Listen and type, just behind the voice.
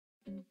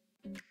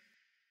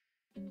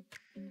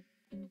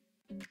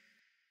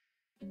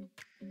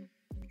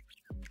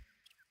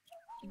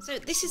So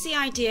this is the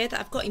idea that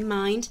I've got in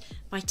mind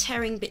by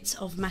tearing bits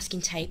of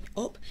masking tape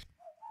up.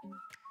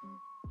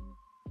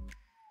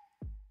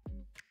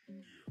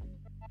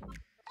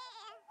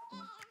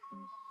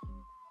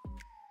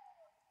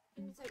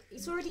 So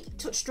it's already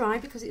touch dry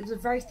because it was a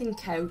very thin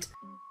coat.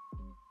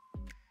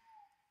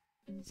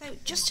 So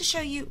just to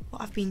show you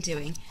what I've been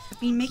doing, I've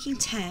been making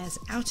tears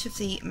out of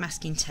the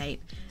masking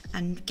tape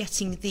and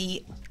getting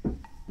the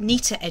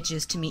neater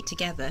edges to meet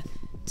together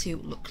to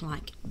look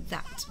like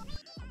that.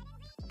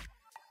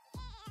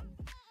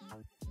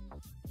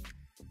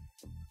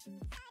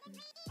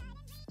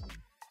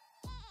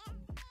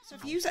 So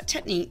I've used that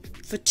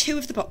technique for 2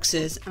 of the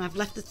boxes and I've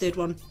left the 3rd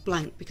one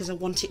blank because I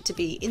want it to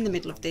be in the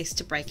middle of this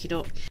to break it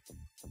up.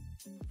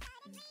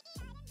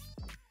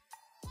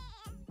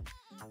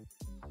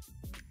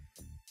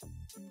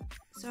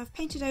 So I've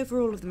painted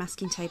over all of the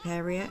masking tape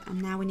area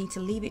and now we need to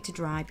leave it to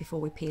dry before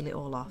we peel it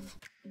all off.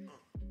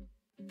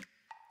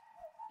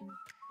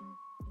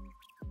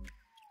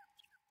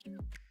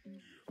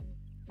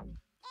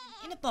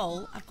 In a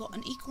bowl I've got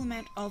an equal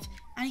amount of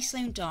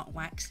SLOAN dark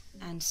wax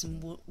and some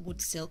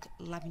wood silk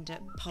lavender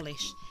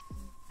polish,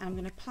 and I'm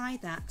going to apply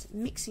that,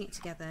 mixing it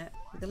together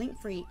with a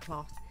lint-free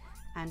cloth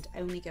and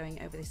only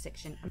going over this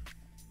section.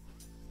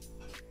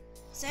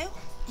 So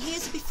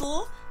here's the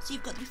before, so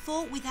you've got the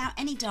before without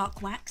any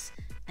dark wax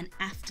and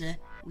after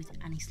with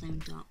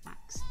SLOAN dark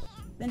wax.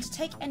 Then to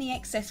take any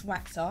excess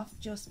wax off,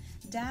 just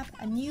dab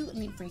a new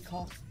lint-free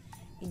cloth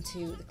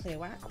into the clear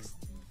wax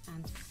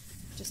and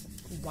just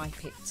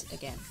wipe it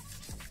again.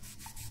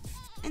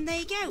 And there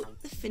you go,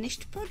 the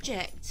finished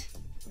project.